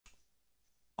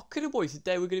Okay, boys,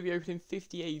 today we're going to be opening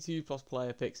 50 82 plus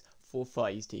player picks for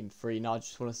FUTTIES Team 3. Now, I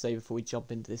just want to say before we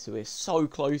jump into this, we're so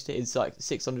close to hitting like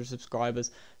 600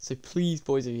 subscribers. So please,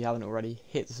 boys, if you haven't already,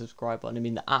 hit the subscribe button. I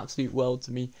mean the absolute world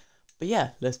to me. But yeah,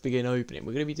 let's begin opening.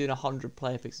 We're going to be doing 100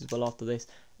 player picks as well after this,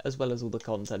 as well as all the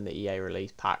content that EA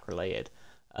released, pack related.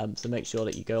 So make sure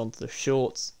that you go onto the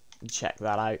shorts and check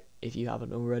that out if you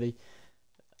haven't already.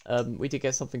 We did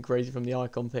get something crazy from the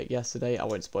icon pick yesterday. I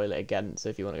won't spoil it again, so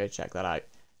if you want to go check that out,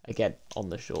 again, on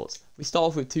the shorts. We start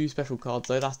off with 2 special cards,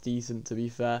 though. That's decent, to be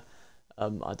fair.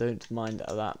 I don't mind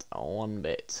that one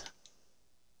bit.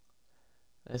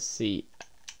 Let's see.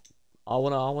 I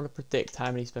wanna predict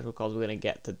how many special cards we're gonna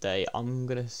get today. I'm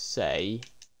gonna say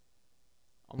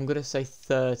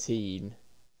 13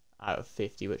 out of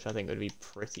 50, which I think would be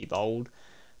pretty bold.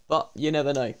 But you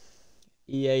never know.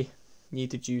 EA need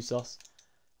to juice us.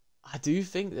 I do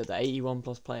think that the 81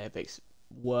 plus player picks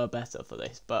were better for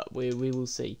this, but we will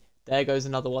see. There goes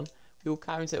another one. We will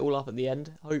count it all up at the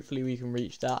end. Hopefully we can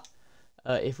reach that.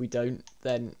 If we don't,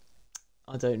 then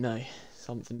I don't know.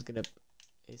 Something's gonna.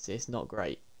 It's not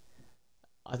great.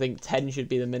 I think 10 should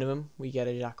be the minimum. We get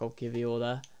a Jakob Kivior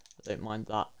there. I don't mind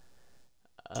that.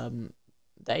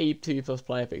 The 82 plus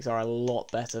player picks are a lot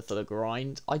better for the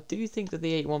grind. I do think that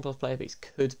the 81 plus player picks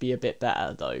could be a bit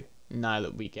better though. Now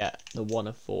that we get the 1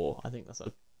 of 4, I think that's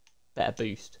a better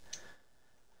boost.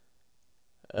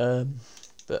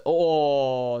 But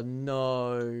oh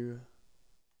no,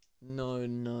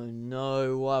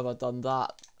 no! Why have I done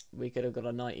that? We could have got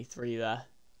a 93 there.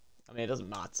 I mean, it doesn't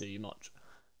matter too much.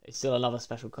 It's still another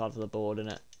special card for the board,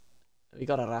 isn't it? We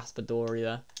got a Raspadori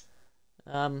there.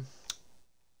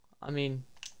 I mean,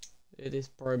 this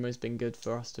promo's been good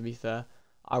for us, to be fair.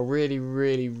 I really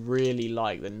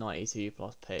like the 92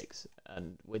 plus picks,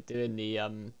 and we're doing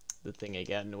the thing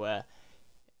again where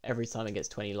every time it gets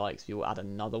 20 likes, we will add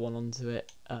another one onto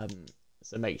it.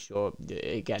 So make sure,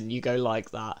 again, you go like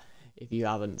that if you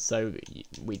haven't, so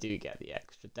we do get the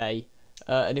extra day.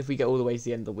 And if we get all the way to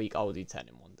the end of the week, I'll do 10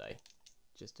 in one day,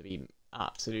 just to be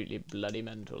absolutely bloody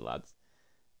mental, lads.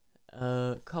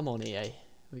 Come on, EA.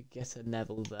 We get a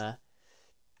Neville there.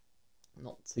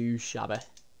 Not too shabby.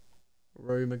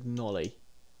 Romagnoli.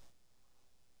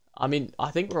 I mean,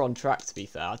 I think we're on track, to be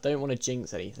fair. I don't want to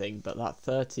jinx anything, but that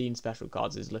 13 special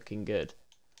cards is looking good.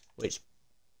 Which,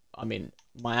 I mean,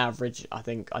 my average, I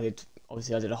think I did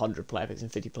 100 player picks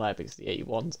and 50 player picks, the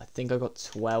 81s. I think I got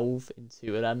 12 in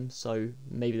 2 of them, so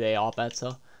maybe they are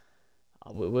better.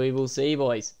 We will see,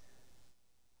 boys.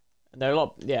 And they're a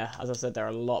lot, yeah, as I said, they're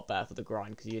a lot better for the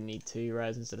grind, because you need 2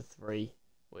 rares instead of 3,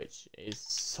 which is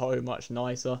so much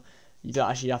nicer. You don't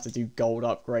actually have to do gold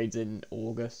upgrades in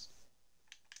August.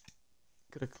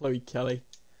 Got a Chloe Kelly.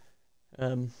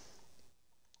 Come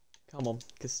on,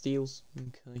 Castiles.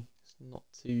 Okay, it's not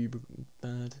too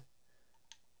bad.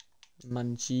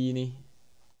 Mancini.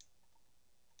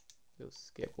 We'll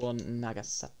skip one.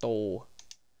 Nagasato.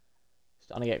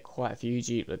 Starting to get quite a few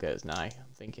duplicates now. I'm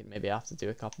thinking maybe I have to do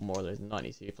a couple more of those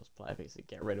 92 plus player picks to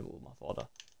get rid of all my fodder.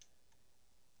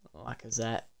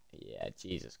 Lacazette. Yeah,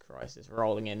 Jesus Christ, it's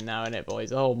rolling in now, isn't it,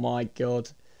 boys? Oh my God.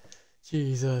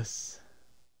 Jesus.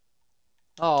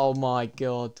 Oh my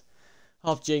God.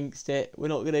 I've jinxed it. We're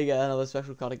not going to get another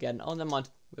special card again. Oh, never mind.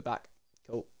 We're back.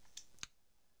 Cool.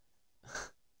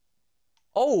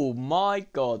 Oh my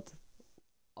God.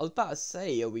 I was about to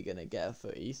say, are we going to get a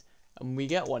FUTTIES? And we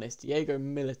get one. It's Diego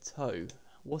Milito.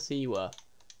 What's he worth?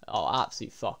 Oh,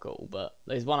 absolute fuck all. But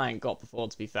there's one I ain't got before,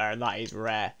 to be fair, and that is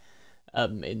rare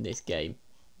in this game.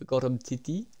 We got him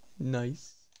Titi.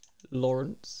 Nice.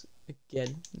 Lawrence.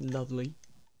 Again. Lovely.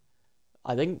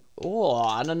 I think,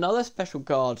 oh, and another special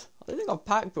card. I think I've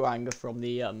packed Boanga from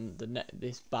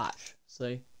this batch,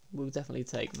 so we'll definitely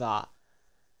take that. A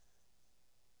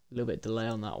little bit delay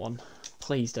on that one.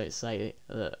 Please don't say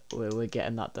that we're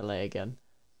getting that delay again.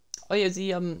 Oh yeah,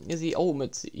 it was the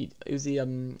Ultimate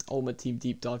Team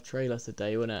Deep Dive trailer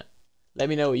today, wasn't it? Let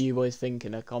me know what you boys think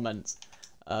in the comments.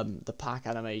 The pack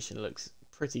animation looks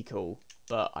pretty cool,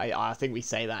 but I think we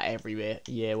say that every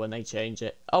year when they change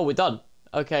it. Oh, we're done.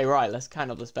 Okay, right, let's count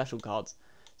up the special cards.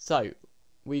 So,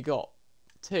 we got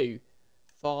 2,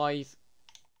 5,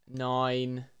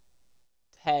 9,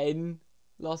 10,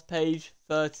 last page,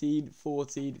 13,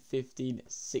 14, 15,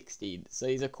 16. So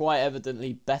these are quite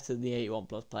evidently better than the 81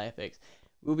 plus player picks.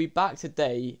 We'll be back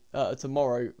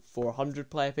tomorrow for 100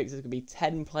 player picks. There's going to be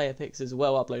 10 player picks as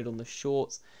well uploaded on the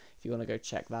shorts if you want to go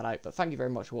check that out. But thank you very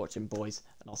much for watching, boys,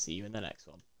 and I'll see you in the next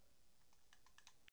one.